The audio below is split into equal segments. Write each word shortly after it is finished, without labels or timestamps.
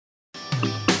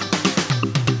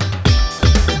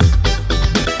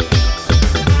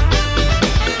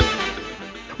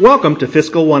Welcome to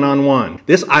Fiscal One-on-One.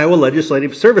 This Iowa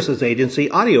Legislative Services Agency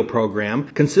audio program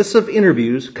consists of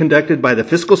interviews conducted by the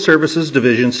Fiscal Services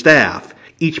Division staff.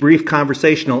 Each brief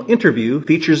conversational interview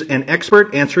features an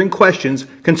expert answering questions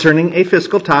concerning a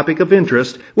fiscal topic of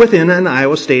interest within an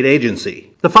Iowa state agency.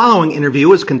 The following interview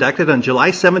was conducted on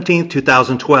July 17,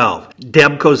 2012.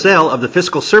 Deb Kozel of the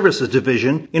Fiscal Services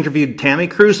Division interviewed Tammy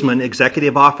Kruzman,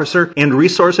 Executive Officer and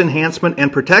Resource Enhancement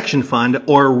and Protection Fund,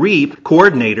 or REAP,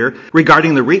 Coordinator,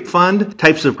 regarding the REAP Fund,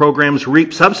 types of programs REAP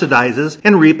subsidizes,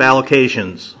 and REAP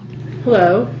allocations.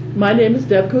 Hello, my name is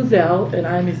Deb Kozel, and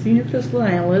I'm a Senior Fiscal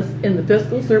Analyst in the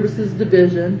Fiscal Services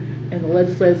Division and the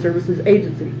Legislative Services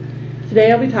Agency.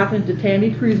 Today I'll be talking to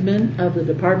Tammy Kruzman of the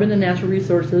Department of Natural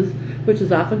Resources, which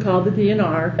is often called the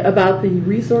DNR, about the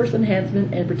Resource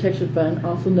Enhancement and Protection Fund,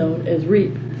 also known as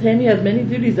REAP. Tammy has many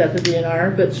duties at the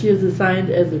DNR, but she is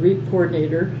assigned as the REAP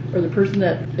Coordinator, or the person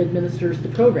that administers the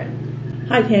program.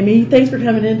 Hi Tammy, thanks for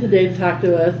coming in today to talk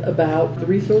to us about the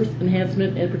Resource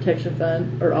Enhancement and Protection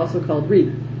Fund, or also called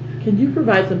REAP. Can you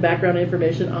provide some background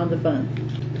information on the fund?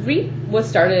 REAP was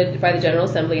started by the General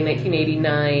Assembly in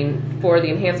 1989 for the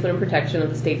enhancement and protection of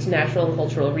the state's natural and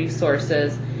cultural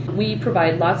resources. We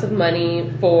provide lots of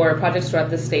money for projects throughout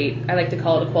the state. I like to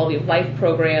call it a quality of life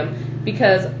program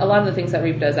because a lot of the things that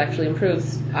REAP does actually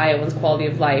improves Iowans' quality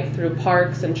of life through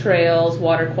parks and trails,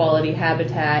 water quality,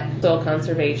 habitat, soil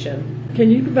conservation.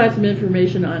 Can you provide some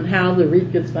information on how the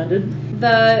REAP gets funded?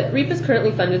 The REAP is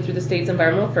currently funded through the state's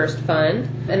Environmental First Fund,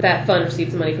 and that fund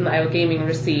receives money from the Iowa Gaming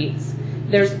Receipts.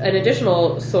 There's an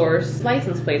additional source,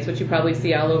 license plates, which you probably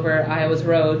see all over Iowa's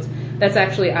roads. That's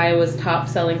actually Iowa's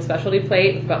top-selling specialty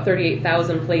plate, about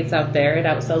 38,000 plates out there. It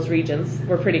outsells Regions.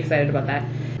 We're pretty excited about that.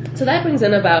 So that brings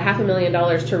in about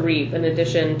 $500,000 to REAP, in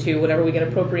addition to whatever we get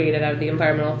appropriated out of the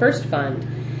Environmental First Fund.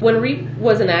 When REAP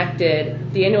was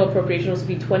enacted, the annual appropriation was to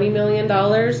be $20 million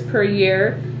per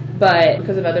year, but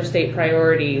because of other state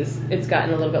priorities, it's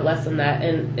gotten a little bit less than that,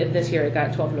 and this year it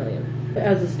got $12 million.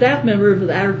 As a staff member of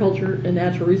the Agriculture and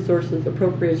Natural Resources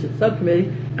Appropriations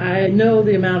Subcommittee, I know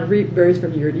the amount of REAP varies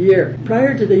from year to year.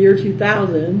 Prior to the year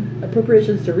 2000,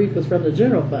 appropriations to REAP was from the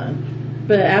general fund,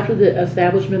 but after the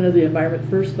establishment of the Environment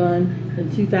First Fund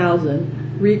in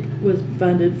 2000, REAP was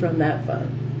funded from that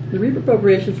fund. The REAP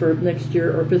appropriation for next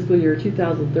year, or fiscal year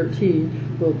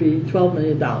 2013, will be $12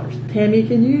 million. Tammy,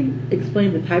 can you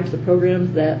explain the types of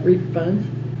programs that REAP funds?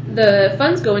 The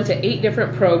funds go into 8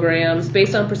 different programs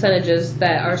based on percentages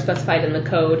that are specified in the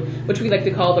code, which we like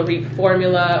to call the REAP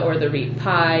formula or the REAP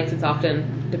pie, because it's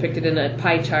often depicted in a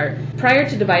pie chart. Prior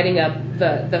to dividing up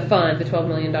the fund, the $12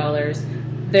 million,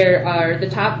 there are the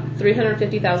top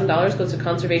 $350,000 goes to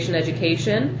conservation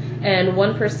education, and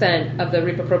 1% of the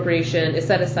REAP appropriation is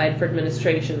set aside for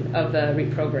administration of the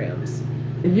REAP programs.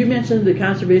 You mentioned the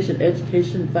conservation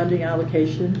education funding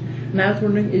allocation, and I was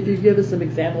wondering if you could give us some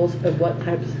examples of what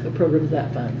types of programs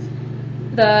that funds.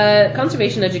 The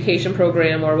conservation education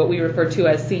program, or what we refer to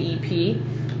as CEP,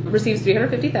 receives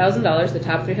 $350,000, the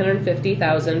top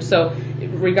 $350,000. So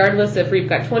regardless if REAP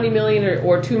got $20 million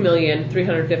or $2 million,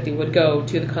 $350,000 would go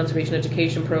to the conservation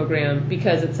education program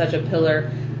because it's such a pillar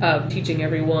of teaching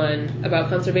everyone about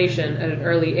conservation at an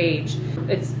early age.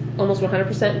 It's almost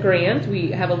 100% grant.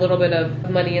 We have a little bit of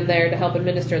money in there to help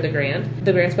administer the grant.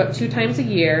 The grants go up 2 times a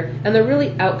year, and they're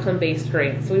really outcome-based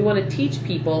grants. So we want to teach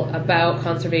people about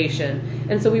conservation.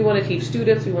 And so we want to teach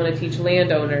students, we want to teach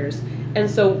landowners. And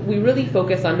so we really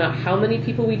focus on not how many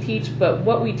people we teach, but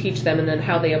what we teach them and then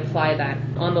how they apply that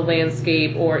on the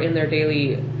landscape or in their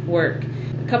daily work.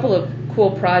 A couple of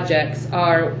cool projects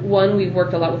are, one, we've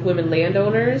worked a lot with women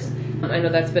landowners. I know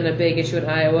that's been a big issue in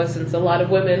Iowa since a lot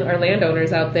of women are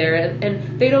landowners out there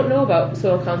and they don't know about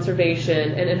soil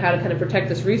conservation and how to kind of protect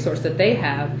this resource that they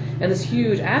have and this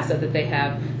huge asset that they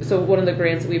have. So one of the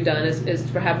grants that we've done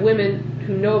is to have women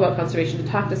who know about conservation to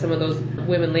talk to some of those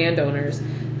women landowners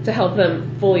to help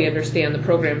them fully understand the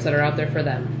programs that are out there for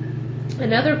them.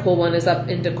 Another cool one is up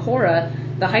in Decorah.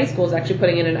 The high school is actually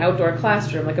putting in an outdoor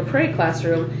classroom, like a prairie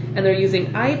classroom, and they're using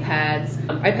iPads.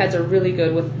 iPads are really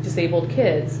good with disabled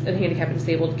kids and handicapped and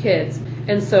disabled kids.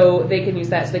 And so they can use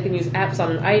that. So they can use apps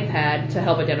on an iPad to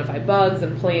help identify bugs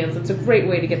and plants. It's a great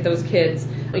way to get those kids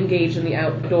engaged in the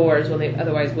outdoors when they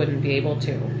otherwise wouldn't be able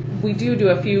to. We do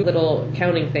a few little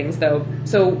counting things, though.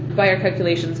 So by our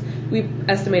calculations, we've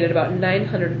estimated about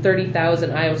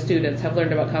 930,000 Iowa students have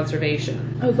learned about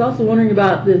conservation. I was also wondering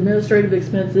about the administrative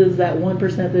expenses, that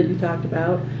 1% that you talked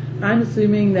about. I'm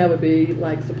assuming that would be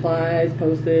like supplies,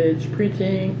 postage,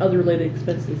 printing, other related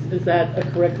expenses. Is that a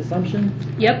correct assumption?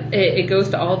 Yep, it goes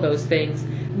to all those things.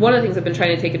 One of the things I've been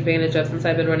trying to take advantage of since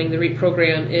I've been running the REAP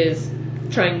program is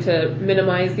trying to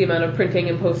minimize the amount of printing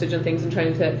and postage and things and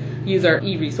trying to use our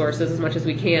e-resources as much as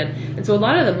we can. And so a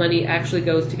lot of the money actually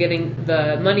goes to getting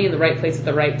the money in the right place at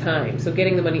the right time. So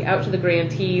getting the money out to the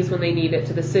grantees when they need it,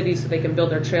 to the cities so they can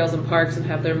build their trails and parks and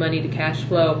have their money to cash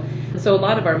flow. And so a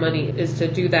lot of our money is to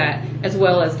do that, as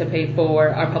well as to pay for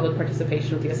our public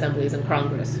participation with the assemblies and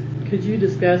Congress. Could you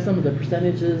discuss some of the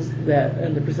percentages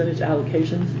and the percentage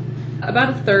allocations?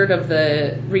 About a third of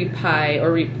the REAP pie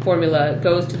or REAP formula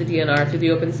goes to the DNR through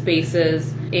the open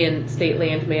spaces and state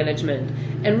land management.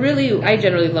 And really, I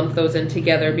generally lump those in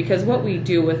together because what we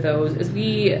do with those is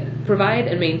we provide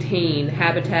and maintain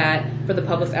habitat for the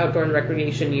public's outdoor and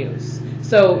recreation use.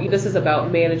 So this is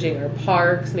about managing our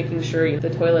parks, making sure the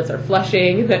toilets are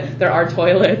flushing, that there are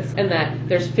toilets, and that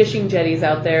there's fishing jetties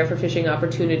out there for fishing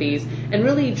opportunities, and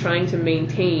really trying to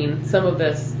maintain some of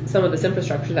this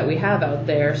infrastructure that we have out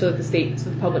there so that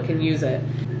the public can use it.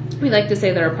 We like to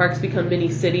say that our parks become mini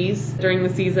cities during the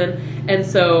season, and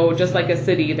so just like a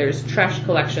city, there's trash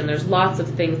collection, there's lots of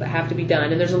things that have to be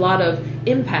done, and there's a lot of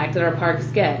impact that our parks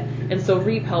get. And so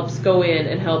REAP helps go in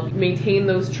and help maintain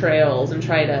those trails and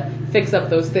try to fix up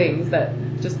those things that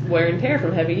just wear and tear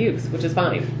from heavy use, which is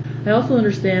fine. I also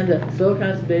understand that the Soil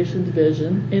Conservation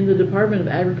Division in the Department of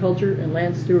Agriculture and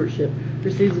Land Stewardship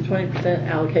receives a 20%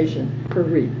 allocation for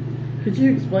REAP. Could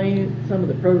you explain some of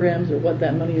the programs or what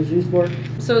that money is used for?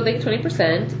 So they get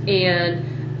 20%,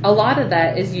 and a lot of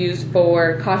that is used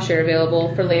for cost share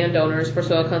available for landowners for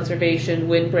soil conservation,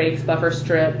 windbreaks, buffer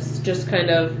strips, just kind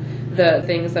of the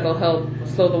things that will help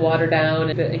slow the water down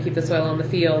and keep the soil on the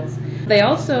fields. They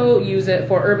also use it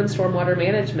for urban stormwater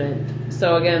management.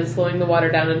 So again, slowing the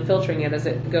water down and filtering it as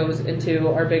it goes into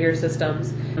our bigger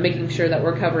systems, making sure that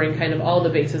we're covering kind of all the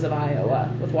bases of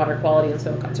Iowa with water quality and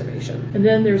soil conservation. And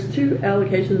then there's two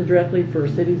allocations directly for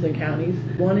cities and counties.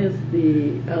 One is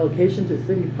the allocation to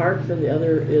city parks, and the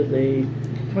other is a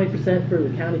 20% for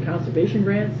the county conservation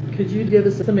grants. Could you give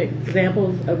us some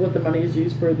examples of what the money is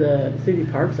used for the city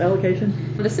parks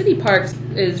allocation? The city parks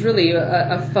is really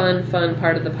a fun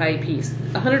part of the pie piece.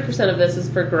 100% of this is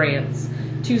for grants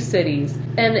to cities,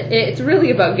 and it's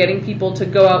really about getting people to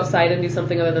go outside and do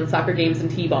something other than soccer games and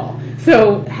t-ball.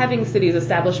 So having cities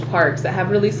establish parks that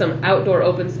have really some outdoor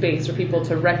open space for people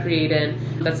to recreate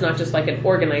in, that's not just like an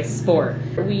organized sport.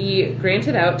 We grant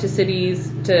it out to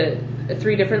cities to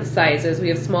 3 different sizes. We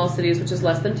have small cities, which is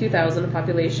less than 2,000 in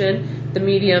population. The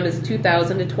medium is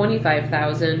 2,000 to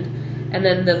 25,000. And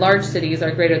then the large cities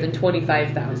are greater than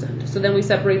 25,000. So then we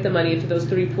separate the money into those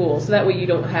 3 pools. So that way you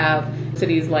don't have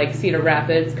cities like Cedar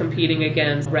Rapids competing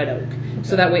against Red Oak.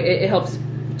 So that way it helps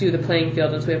do the playing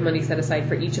field, and so we have money set aside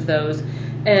for each of those.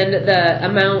 And the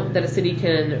amount that a city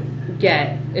can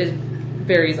get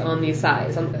varies on the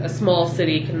size. A small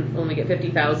city can only get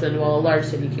 50,000, while a large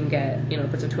city can get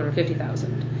upwards of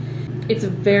 250,000. It's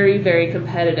very, very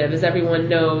competitive. As everyone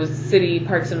knows, city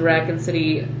parks and rec and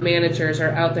city managers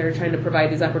are out there trying to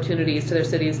provide these opportunities to their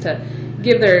cities to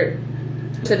give their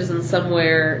citizens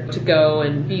somewhere to go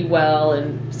and be well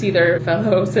and see their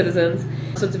fellow citizens.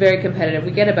 So it's very competitive.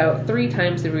 We get about 3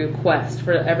 times the request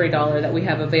for every dollar that we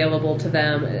have available to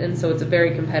them, and so it's a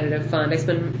very competitive fund. I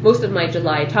spend most of my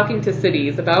July talking to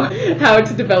cities about how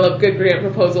to develop good grant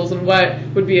proposals and what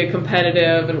would be a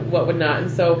competitive and what would not.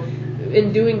 And so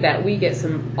in doing that, we get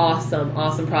some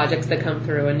awesome projects that come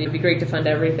through, and it'd be great to fund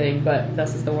everything, but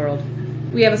this is the world.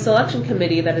 We have a selection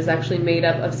committee that is actually made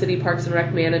up of city parks and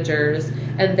rec managers,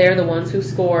 and they're the ones who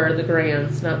score the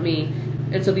grants, not me.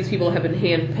 And so these people have been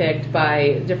handpicked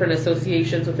by different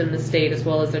associations within the state, as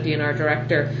well as their DNR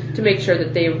director, to make sure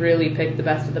that they really pick the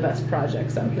best of the best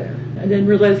projects out there. I didn't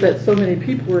realize that so many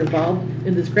people were involved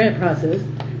in this grant process.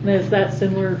 And is that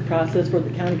similar process for the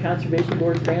County Conservation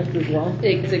Board grants as well?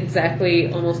 It's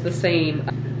exactly almost the same.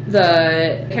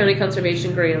 The county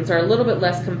conservation grants are a little bit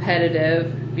less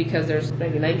competitive because there's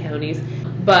 99 counties,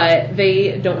 but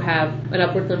they don't have an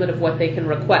upward limit of what they can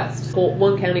request.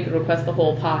 One county could request the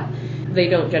whole pot. They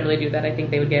don't generally do that. I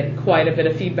think they would get quite a bit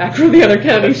of feedback from the other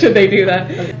counties should they do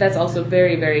that. That's also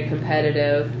very, very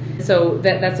competitive. So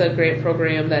that's a grant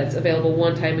program that's available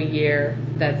one time a year.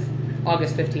 That's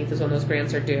August 15th is when those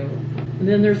grants are due. And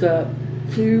then there's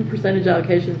 2 percentage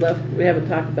allocations left we haven't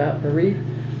talked about for REAP.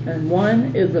 And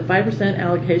one is a 5%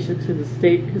 allocation to the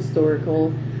State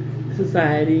Historical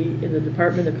Society in the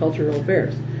Department of Cultural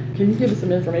Affairs. Can you give us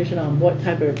some information on what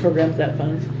type of programs that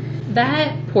funds?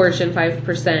 That portion,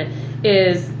 5%,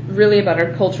 is really about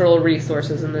our cultural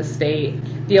resources in the state.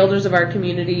 The elders of our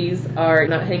communities are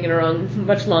not hanging around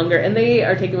much longer, and they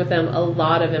are taking with them a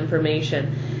lot of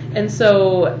information. And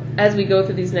so as we go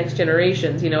through these next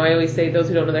generations, I always say those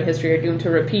who don't know their history are doomed to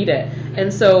repeat it.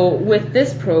 And so with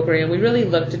this program, we really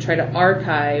look to try to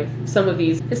archive some of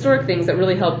these historic things that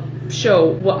really help show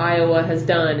what Iowa has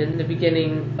done in the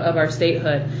beginning of our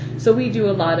statehood. So we do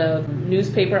a lot of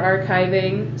newspaper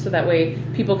archiving, so that way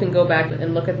people can go back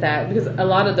and look at that, because a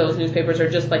lot of those newspapers are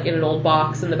just like in an old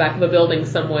box in the back of a building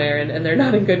somewhere, and they're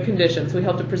not in good condition. So we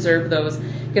help to preserve those,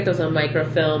 get those on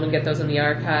microfilm and get those in the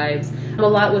archives. A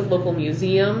lot with local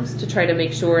museums to try to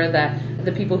make sure that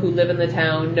the people who live in the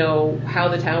town know how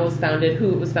the town was founded,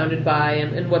 who it was founded by,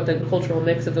 and what the cultural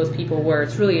mix of those people were.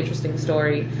 It's a really interesting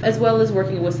story, as well as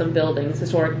working with some buildings,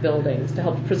 historic buildings, to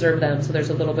help preserve them so there's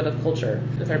a little bit of culture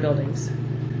with our buildings.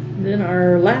 Then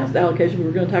our last allocation we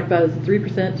were going to talk about is the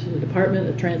 3% to the Department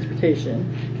of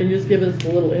Transportation. Can you just give us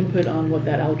a little input on what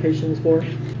that allocation is for?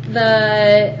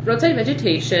 The roadside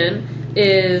vegetation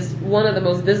is one of the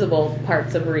most visible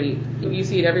parts of REAP. You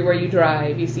see it everywhere you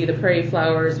drive. You see the prairie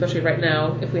flowers, especially right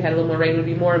now. If we had a little more rain, it would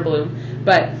be more in bloom.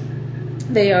 But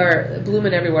they are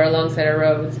blooming everywhere alongside our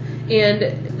roads. And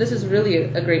this is really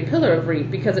a great pillar of REAP,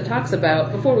 because it talks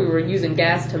about, before we were using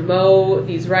gas to mow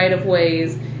these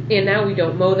right-of-ways, and now we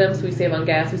don't mow them, so we save on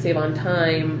gas, we save on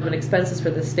time and expenses for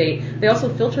the state. They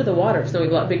also filter the water, so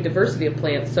we have a big diversity of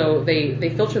plants, so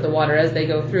they filter the water as they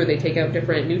go through. They take out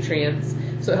different nutrients,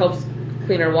 so it helps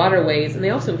clean our waterways, and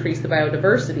they also increase the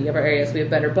biodiversity of our areas. We have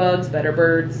better bugs, better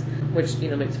birds, which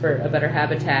makes for a better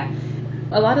habitat.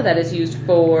 A lot of that is used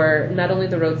for not only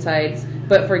the roadsides,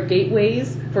 but for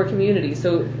gateways for communities.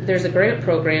 So there's a grant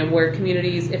program where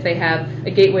communities, if they have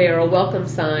a gateway or a welcome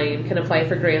sign, can apply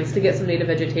for grants to get some native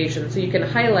vegetation. So you can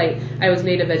highlight Iowa's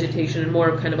native vegetation in more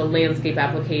of kind of a landscape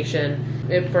application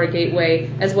for a gateway,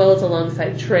 as well as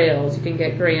alongside trails. You can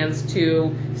get grants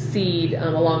to seed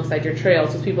alongside your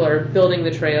trails. So if people are building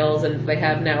the trails, and they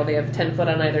have 10 foot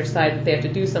on either side that they have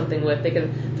to do something with, they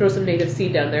can throw some native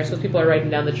seed down there. So as people are riding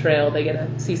down the trail, they get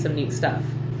to see some neat stuff.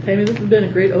 Tammy, this has been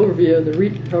a great overview of the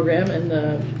REAP program and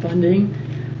the funding.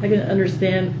 I can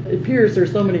understand, it appears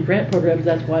there's so many grant programs,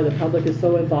 that's why the public is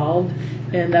so involved,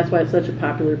 and that's why it's such a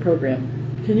popular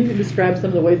program. Can you describe some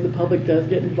of the ways the public does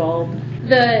get involved?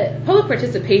 The public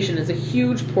participation is a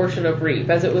huge portion of REAP.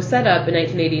 As it was set up in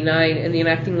 1989 in the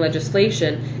enacting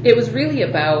legislation, it was really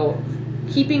about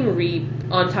keeping REAP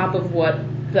on top of what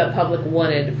the public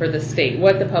wanted for the state,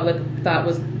 what the public thought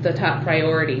was the top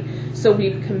priority. So we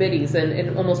have committees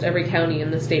in almost every county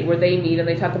in the state where they meet and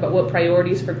they talk about what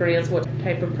priorities for grants, what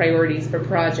type of priorities for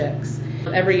projects.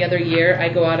 Every other year I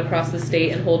go out across the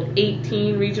state and hold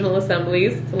 18 regional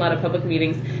assemblies. It's a lot of public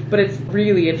meetings, but it's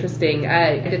really interesting.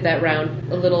 I did that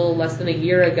round a little less than a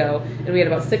year ago, and we had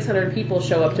about 600 people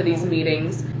show up to these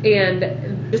meetings,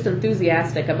 and just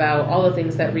enthusiastic about all the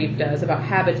things that REAP does, about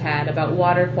habitat, about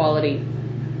water quality.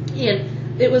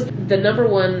 And it was the number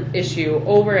one issue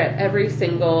over at every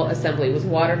single assembly was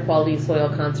water quality, soil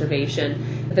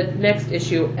conservation. The next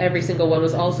issue, every single one,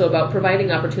 was also about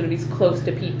providing opportunities close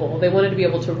to people. They wanted to be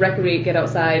able to recreate, get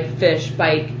outside, fish,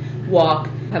 bike, walk,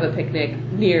 have a picnic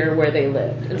near where they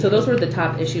lived. And so those were the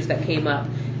top issues that came up.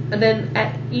 And then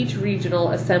at each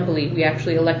regional assembly, we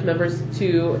actually elect members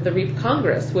to the REAP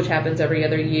Congress, which happens every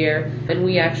other year. And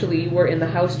we actually were in the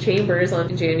House chambers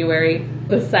on January,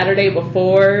 the Saturday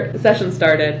before the session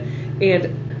started.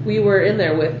 And we were in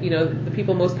there with, the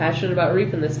people most passionate about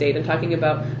REAP in the state, and talking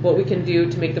about what we can do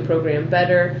to make the program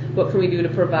better, what can we do to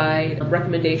provide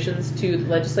recommendations to the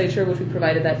legislature, which we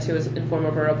provided that to us in form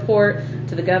of a report,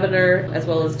 to the governor, as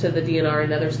well as to the DNR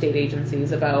and other state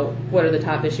agencies about what are the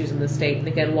top issues in the state. And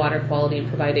again, water quality and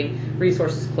providing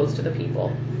resources close to the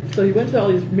people. So you went to all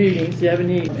these meetings. Do you have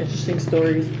any interesting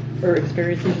stories or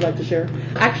experiences you'd like to share?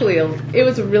 Actually, it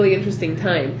was a really interesting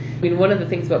time. I mean, one of the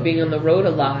things about being on the road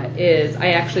a lot is I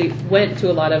actually went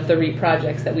to a lot of the REAP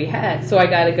projects that we had. So I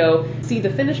got to go see the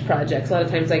finished projects. A lot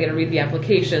of times I get to read the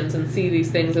applications and see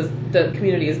these things as the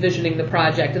community is visioning the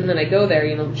project. And then I go there,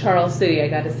 Charles City, I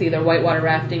got to see their whitewater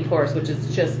rafting course, which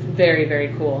is just very,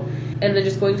 very cool. And then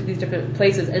just going to these different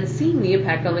places and seeing the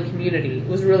impact on the community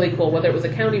was really cool, whether it was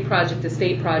a county project, a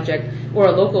state project, or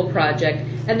a local project.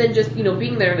 And then just,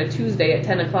 being there on a Tuesday at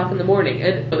 10 o'clock in the morning.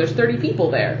 And there's 30 people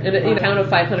there in a town of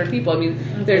 500 people. I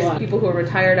mean, there's people who are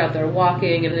retired out there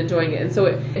walking and enjoying it. And so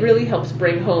it really helps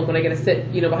bring home, when I get to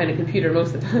sit, behind a computer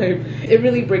most of the time, it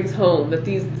really brings home that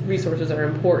these resources are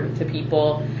important to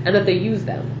people and that they use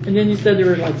them. And then you said there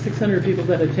were like 600 people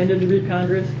that attended the REAP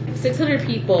Congress? 600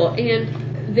 people,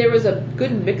 and there was a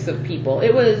good mix of people.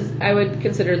 It was, I would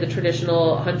consider, the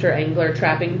traditional hunter, angler,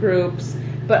 trapping groups,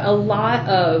 but a lot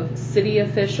of city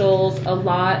officials, a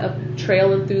lot of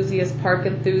trail enthusiasts, park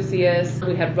enthusiasts.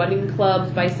 We had running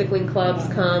clubs, bicycling clubs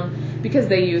come. because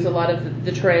they use a lot of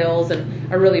the trails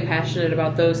and are really passionate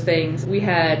about those things. We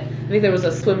had, I think there was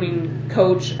a swimming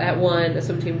coach at one, a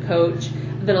swim team coach.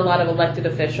 Then a lot of elected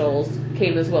officials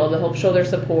came as well to help show their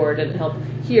support and help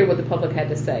hear what the public had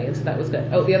to say, and so that was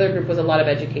good. Oh, the other group was a lot of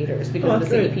educators because of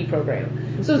the CEP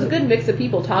program. So it was a good mix of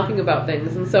people talking about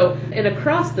things, and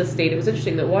across the state, it was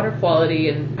interesting that water quality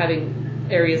and having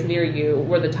areas near you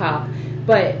were the top,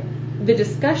 but the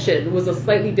discussion was a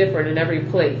slightly different in every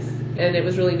place, and it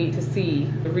was really neat to see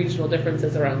the regional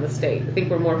differences around the state. I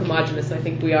think we're more homogenous than I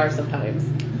think we are sometimes.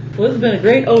 Well, this has been a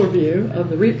great overview of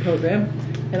the REAP program,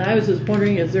 and I was just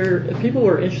wondering, if people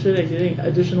were interested in getting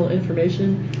additional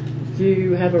information, do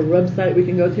you have a website we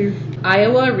can go to?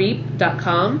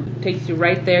 IowaREAP.com takes you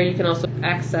right there. You can also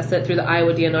access it through the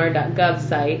IowaDNR.gov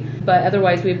site. But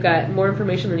otherwise, we've got more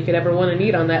information than you could ever want to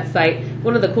need on that site.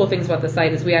 One of the cool things about the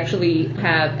site is we actually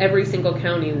have every single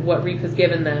county, what REAP has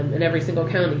given them in every single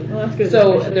county. Well, that's good.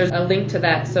 So there's a link to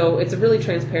that. So it's a really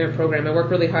transparent program. I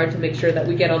work really hard to make sure that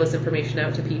we get all this information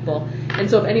out to people. And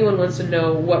so if anyone wants to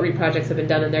know what REAP projects have been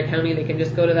done in their county, they can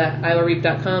just go to that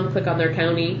IowaREAP.com, click on their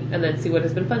county, and then see what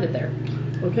has been funded there.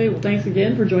 Okay, well, thanks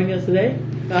again for joining us today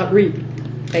about REAP.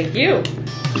 Thank you.